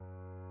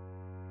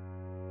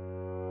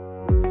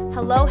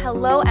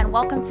Hello, and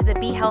welcome to the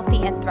Be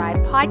Healthy and Thrive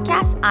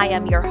podcast. I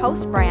am your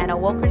host, Brianna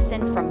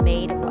Wilkerson from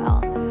Made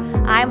Well.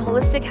 I'm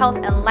holistic health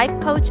and life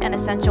coach and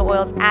essential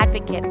oils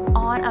advocate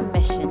on a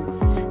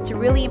mission to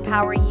really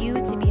empower you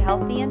to be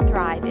healthy and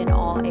thrive in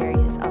all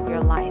areas of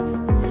your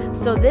life.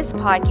 So this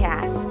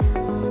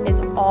podcast is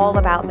all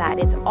about that.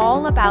 It's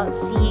all about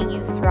seeing you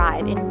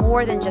thrive in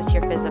more than just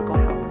your physical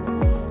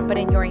health, but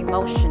in your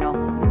emotional,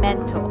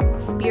 mental,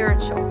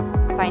 spiritual,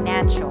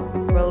 financial,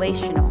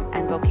 relational,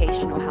 and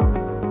vocational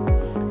health.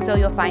 So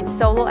you'll find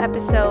solo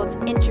episodes,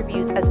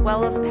 interviews, as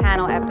well as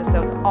panel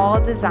episodes, all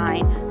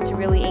designed to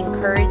really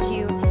encourage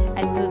you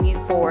and move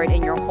you forward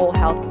in your whole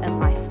health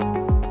and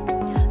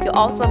life. You'll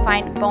also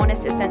find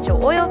bonus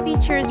essential oil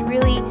features,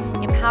 really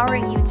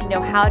empowering you to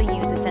know how to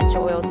use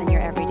essential oils in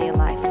your everyday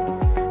life.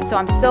 So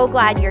I'm so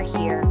glad you're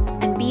here,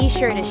 and be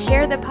sure to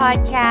share the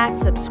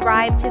podcast,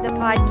 subscribe to the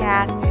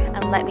podcast,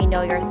 and let me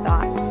know your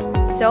thoughts.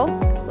 So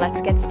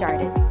let's get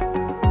started.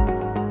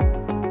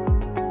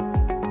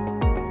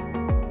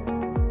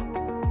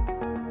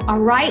 All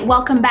right,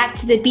 welcome back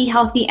to the Be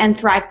Healthy and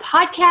Thrive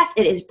podcast.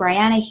 It is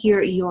Brianna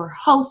here, your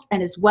host,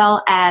 and as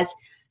well as,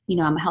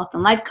 I'm a health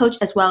and life coach,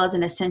 as well as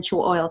an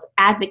essential oils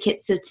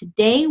advocate. So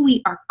today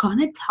we are going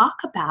to talk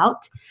about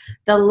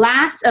the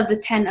last of the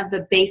 10 of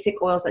the basic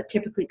oils that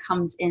typically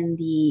comes in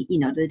the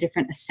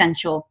different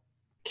essential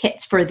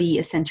kits for the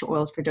essential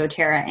oils for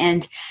doTERRA.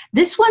 And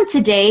this one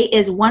today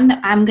is one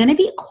that I'm going to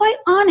be quite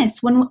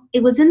honest. When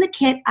it was in the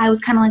kit, I was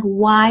kind of like,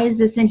 why is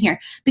this in here?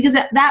 Because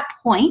at that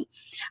point,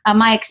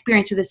 my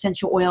experience with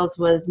essential oils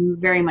was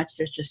very much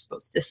they're just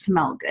supposed to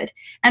smell good.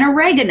 And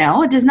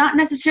oregano does not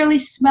necessarily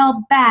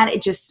smell bad.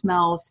 It just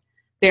smells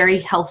very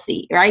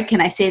healthy, right?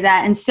 Can I say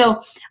that? And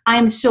so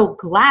I'm so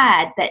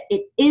glad that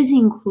it is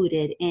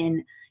included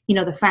in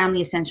the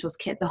family essentials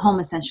kit, the home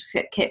essentials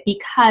kit,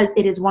 because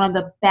it is one of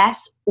the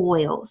best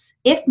oils,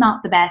 if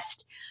not the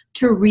best,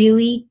 to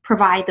really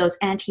provide those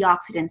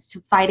antioxidants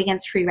to fight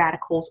against free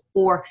radicals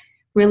or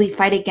really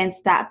fight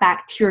against that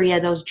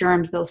bacteria, those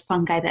germs, those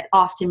fungi that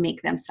often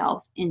make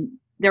themselves in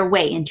their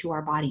way into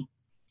our body.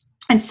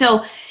 And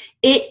so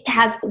it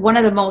has one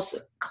of the most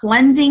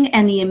cleansing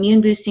and the immune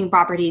boosting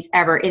properties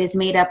ever. It is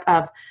made up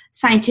of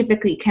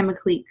scientifically,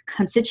 chemically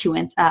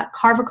constituents,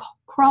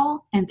 carvacrol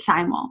and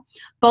thymol,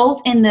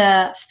 both in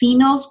the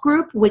phenols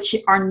group, which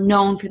are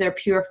known for their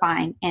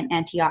purifying and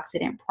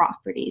antioxidant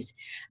properties.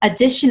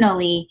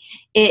 Additionally,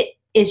 it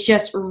is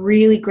just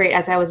really great,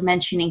 as I was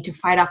mentioning, to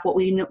fight off what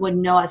we would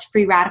know as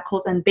free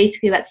radicals and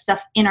basically that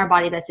stuff in our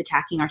body that's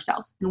attacking our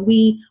cells. And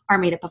we are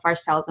made up of our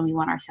cells, and we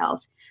want our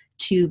cells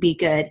to be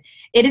good.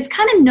 It is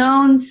kind of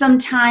known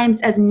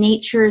sometimes as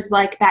nature's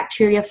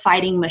bacteria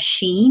fighting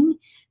machine,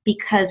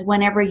 because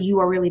whenever you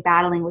are really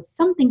battling with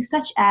something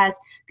such as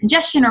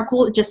congestion or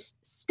cold,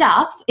 just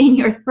stuff in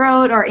your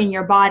throat or in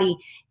your body,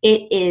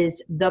 it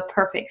is the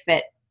perfect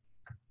fit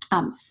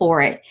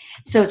for it.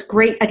 So it's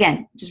great,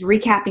 again, just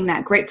recapping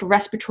that, great for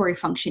respiratory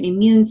function,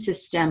 immune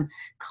system,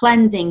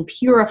 cleansing,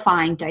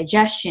 purifying,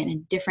 digestion,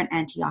 and different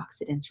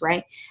antioxidants,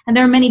 right? And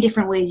there are many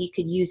different ways you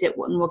could use it,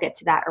 and we'll get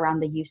to that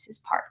around the uses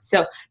part.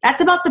 So that's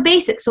about the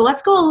basics. So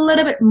let's go a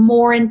little bit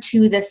more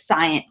into the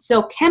science.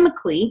 So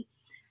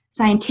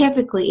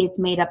scientifically, it's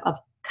made up of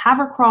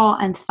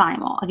carvacrol and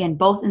thymol, again,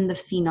 both in the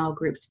phenol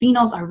groups.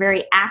 Phenols are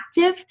very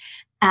active,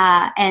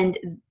 and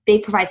they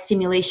provide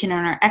stimulation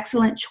and are an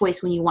excellent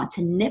choice when you want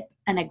to nip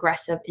an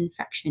aggressive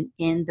infection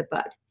in the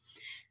bud.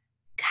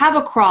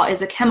 Carvacrol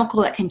is a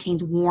chemical that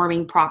contains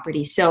warming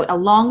properties. So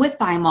along with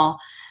thymol,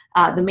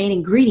 the main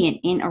ingredient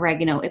in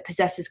oregano, it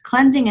possesses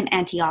cleansing and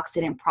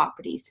antioxidant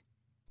properties.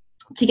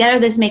 Together,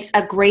 this makes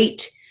a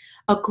great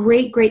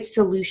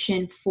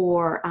solution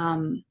for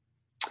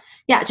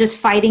just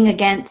fighting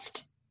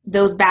against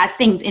those bad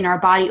things in our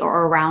body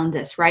or around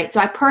us, right?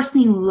 So I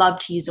personally love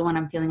to use it when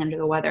I'm feeling under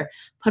the weather.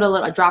 Put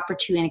a drop or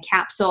two in a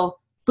capsule,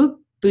 boop,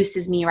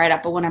 boosts me right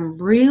up. But when I'm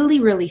really,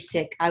 really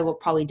sick, I will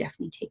probably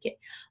definitely take it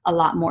a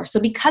lot more. So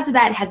because of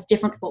that, it has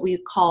different, what we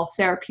call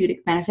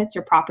therapeutic benefits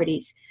or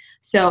properties.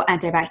 So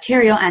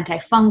antibacterial,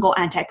 antifungal,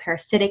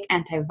 antiparasitic,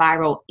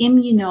 antiviral,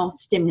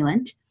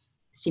 immunostimulant,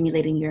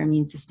 stimulating your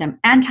immune system,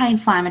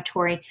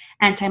 anti-inflammatory,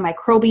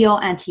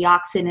 antimicrobial,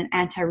 antioxidant,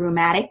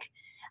 anti-rheumatic,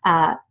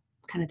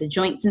 kind of the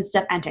joints and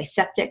stuff,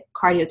 antiseptic,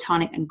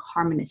 cardiotonic, and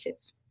carminative,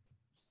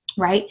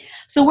 right?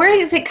 So where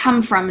does it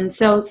come from? And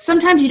so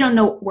sometimes you don't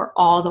know where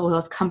all the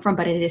oils come from,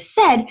 but it is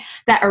said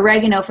that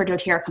oregano for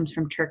doTERRA comes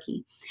from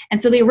Turkey.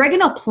 And so the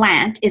oregano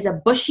plant is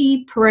a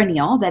bushy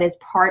perennial that is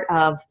part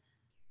of,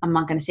 I'm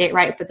not going to say it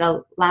right, but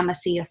the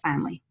Lamiaceae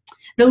family.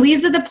 The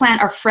leaves of the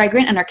plant are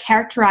fragrant and are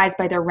characterized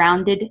by their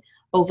rounded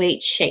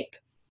ovate shape.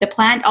 The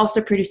plant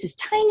also produces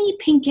tiny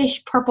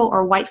pinkish, purple,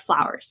 or white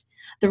flowers.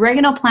 The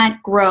oregano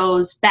plant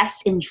grows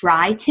best in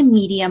dry to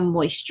medium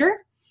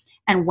moisture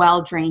and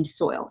well-drained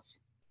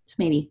soils. So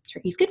maybe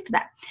Turkey's good for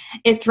that.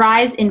 It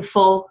thrives in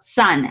full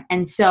sun,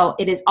 and so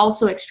it is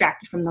also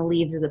extracted from the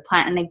leaves of the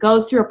plant, and it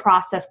goes through a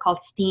process called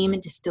steam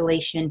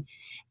distillation.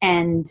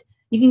 And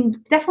you can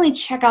definitely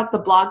check out the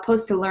blog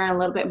post to learn a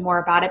little bit more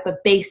about it,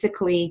 but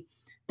basically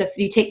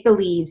you take the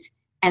leaves,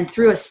 And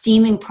through a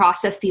steaming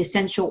process, the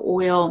essential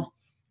oil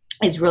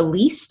is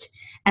released,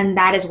 and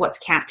that is what's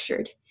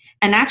captured.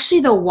 And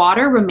actually the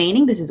water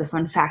remaining, this is a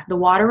fun fact, the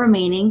water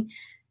remaining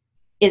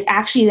is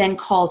actually then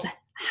called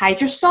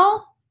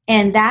hydrosol,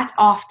 and that's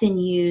often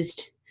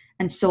used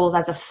and sold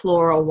as a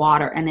floral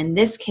water. And in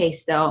this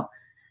case, though,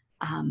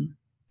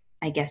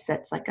 I guess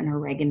that's like an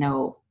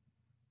oregano.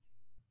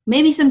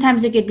 Maybe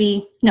sometimes it could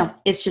be, no,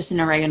 it's just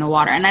an oregano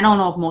water. And I don't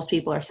know if most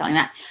people are selling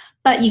that,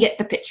 but you get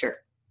the picture.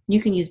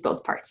 You can use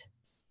both parts.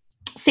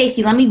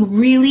 Safety, let me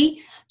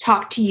really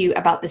talk to you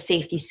about the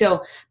safety.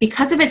 So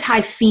because of its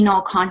high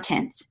phenol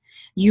contents,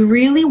 you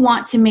really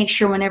want to make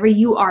sure whenever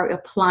you are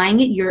applying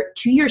it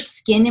to your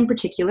skin in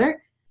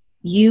particular,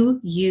 you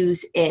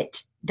use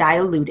it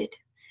diluted.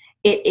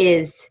 It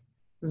is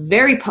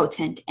very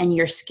potent, and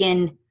your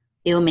skin,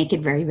 it will make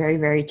it very, very,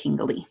 very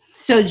tingly.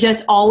 So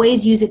just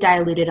always use it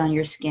diluted on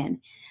your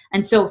skin.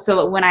 And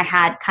so when I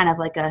had kind of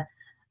like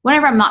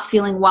whenever I'm not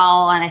feeling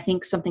well and I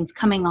think something's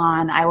coming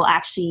on, I will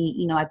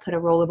actually, I put a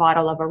roller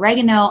bottle of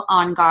oregano,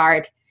 On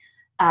Guard,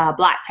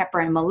 black pepper,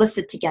 and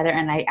Melissa together,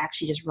 and I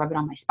actually just rub it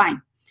on my spine.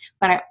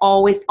 But I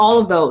always, all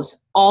of those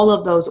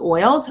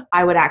oils,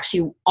 I would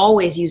actually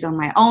always use on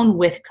my own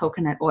with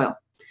coconut oil,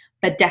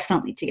 but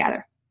definitely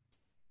together.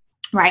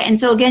 Right. And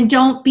so again,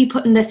 don't be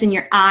putting this in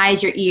your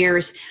eyes, your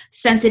ears,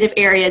 sensitive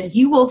areas.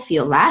 You will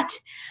feel that.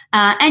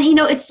 And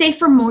it's safe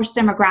for most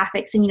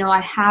demographics. And, I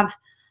have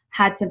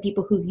had some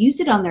people who've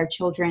used it on their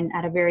children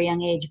at a very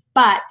young age,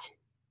 but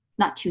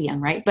not too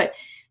young, right? But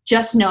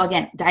just know,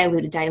 again,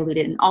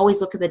 diluted, and always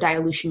look at the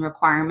dilution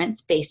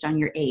requirements based on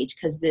your age,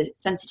 because the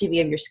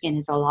sensitivity of your skin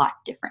is a lot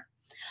different.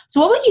 So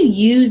what would you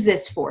use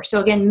this for?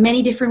 So again,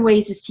 many different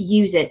ways is to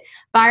use it.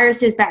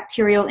 Viruses,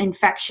 bacterial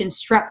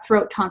infections, strep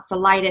throat,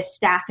 tonsillitis,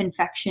 staph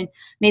infection,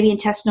 maybe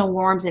intestinal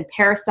worms and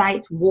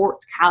parasites,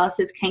 warts,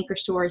 calluses, canker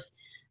sores,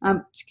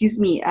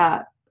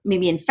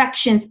 maybe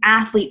infections,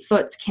 athlete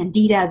foots,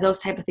 candida,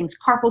 those type of things,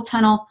 carpal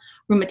tunnel,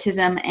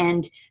 rheumatism,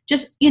 and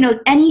just,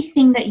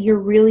 anything that you're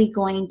really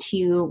going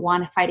to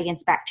want to fight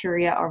against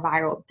bacteria or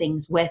viral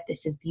things with.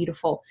 This is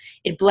beautiful.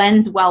 It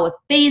blends well with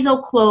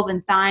basil, clove,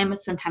 and thyme,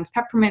 sometimes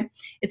peppermint.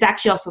 It's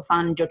actually also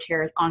found in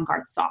doTERRA's On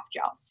Guard soft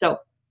gels. So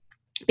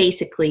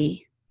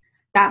basically,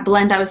 that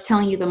blend I was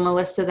telling you, the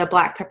Melissa, the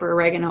black pepper,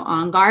 oregano,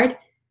 On Guard,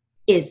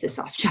 is the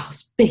soft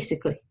gels,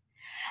 basically.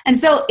 And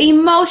so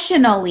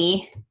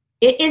emotionally,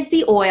 it is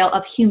the oil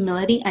of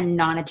humility and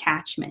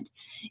non-attachment.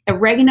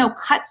 Oregano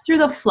cuts through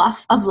the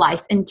fluff of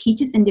life and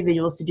teaches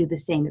individuals to do the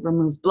same. It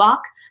removes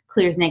block,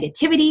 clears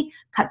negativity,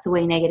 cuts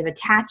away negative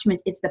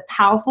attachments. It's the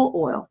powerful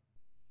oil,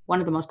 one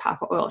of the most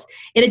powerful oils.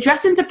 It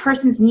addresses a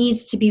person's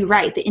needs to be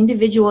right. The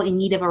individual in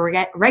need of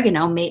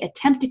oregano may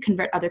attempt to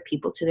convert other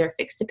people to their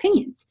fixed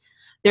opinions.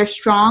 Their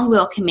strong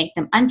will can make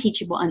them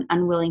unteachable and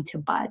unwilling to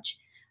budge.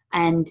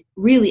 And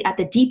really, at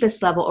the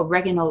deepest level,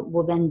 oregano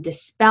will then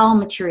dispel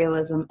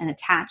materialism and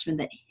attachment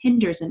that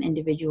hinders an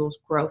individual's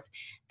growth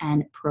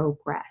and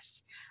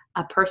progress.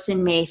 A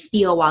person may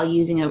feel while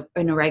using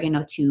an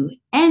oregano to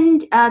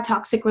end a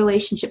toxic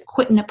relationship,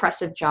 quit an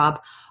oppressive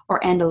job,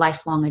 or end a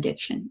lifelong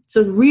addiction.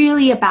 So it's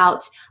really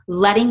about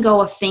letting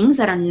go of things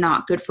that are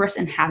not good for us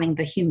and having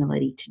the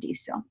humility to do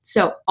so.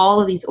 So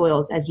all of these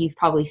oils, as you've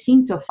probably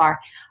seen so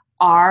far,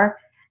 are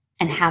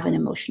and have an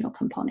emotional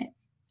component.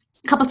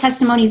 A couple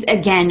testimonies,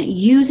 again,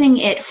 using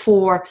it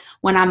for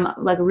when I'm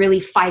like really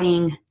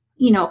fighting,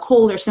 a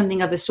cold or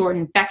something of the sort,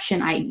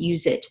 infection, I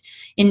use it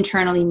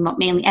internally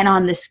mainly and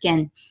on the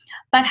skin.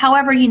 But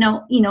however,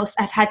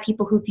 I've had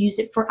people who've used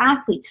it for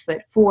athlete's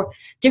foot, for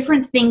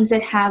different things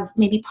that have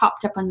maybe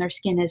popped up on their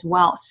skin as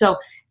well. So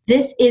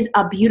this is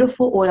a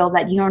beautiful oil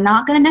that you're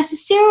not going to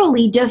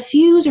necessarily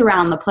diffuse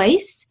around the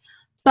place,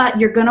 but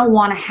you're going to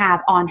want to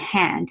have on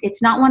hand.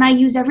 It's not one I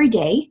use every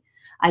day.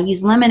 I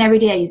use lemon every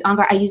day. I use On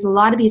Guard. I use a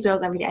lot of these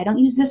oils every day. I don't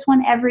use this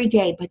one every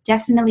day, but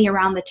definitely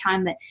around the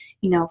time that,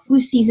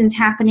 flu season's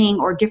happening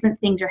or different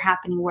things are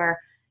happening where,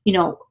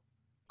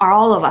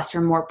 all of us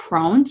are more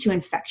prone to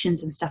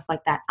infections and stuff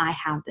like that. I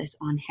have this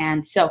on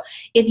hand. So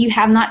if you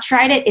have not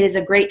tried it, it is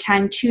a great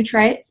time to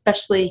try it,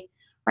 especially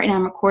right now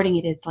I'm recording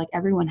it. It's like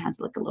everyone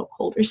has like a little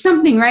cold or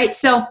something, right?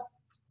 So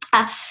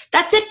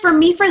that's it for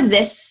me for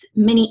this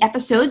mini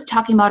episode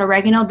talking about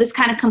oregano. This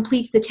kind of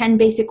completes the 10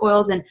 basic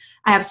oils, and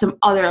I have some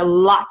other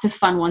lots of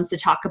fun ones to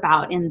talk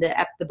about in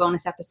the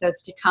bonus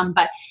episodes to come.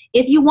 But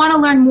if you want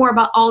to learn more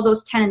about all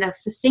those 10 in a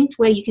succinct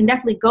way, you can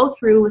definitely go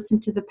through, listen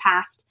to the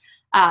past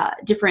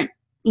different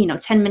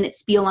 10-minute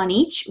spiel on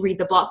each, read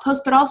the blog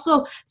post, but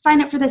also sign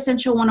up for the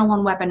Essential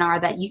 101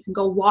 webinar that you can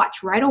go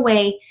watch right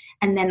away.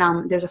 And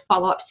then there's a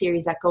follow-up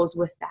series that goes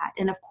with that.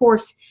 And of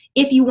course,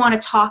 if you want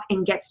to talk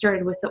and get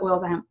started with the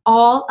oils, I am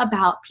all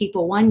about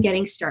people, 1,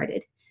 getting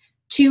started,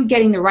 2,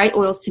 getting the right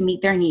oils to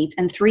meet their needs,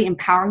 and 3,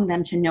 empowering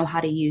them to know how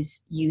to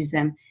use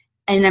them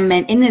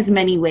in as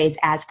many ways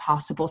as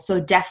possible. So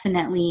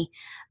definitely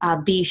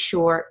be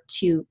sure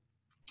to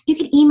You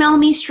can email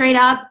me straight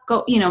up.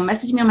 Go,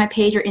 message me on my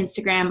page or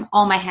Instagram.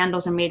 All my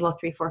handles are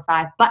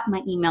madewell345, but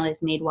my email is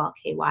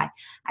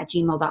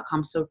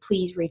madewellky@gmail.com. So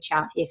please reach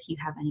out if you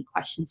have any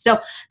questions. So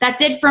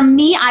that's it from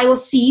me. I will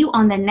see you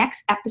on the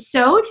next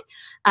episode.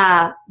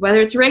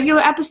 Whether it's a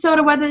regular episode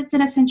or whether it's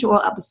an essential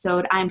oil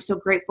episode, I'm so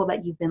grateful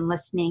that you've been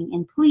listening.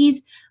 And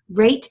please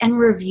rate and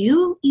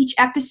review each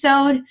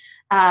episode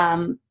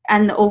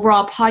and the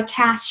overall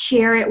podcast.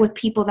 Share it with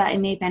people that it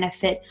may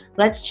benefit.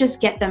 Let's just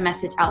get the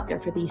message out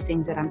there for these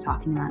things that I'm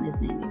talking about in as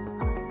many ways as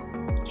possible.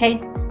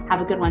 Okay,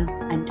 have a good one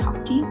and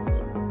talk to you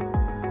soon.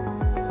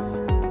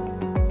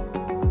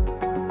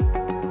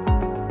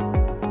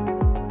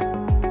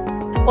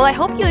 Well, I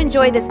hope you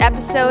enjoyed this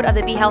episode of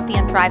the Be Healthy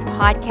and Thrive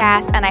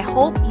podcast, and I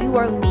hope you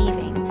are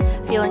leaving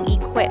feeling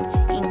equipped,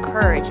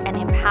 encouraged, and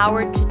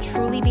empowered to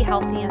truly be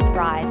healthy and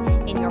thrive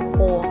in your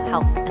whole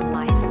health and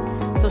life.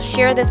 So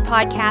share this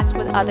podcast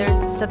with others,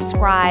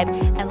 subscribe,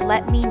 and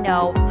let me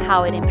know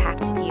how it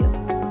impacted you.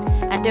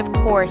 And of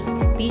course,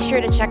 be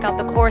sure to check out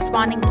the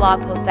corresponding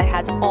blog post that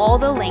has all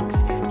the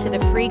links to the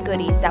free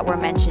goodies that were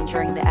mentioned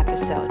during the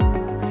episode.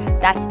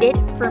 That's it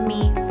for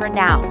me for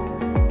now,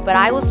 but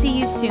I will see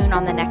you soon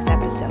on the next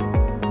episode.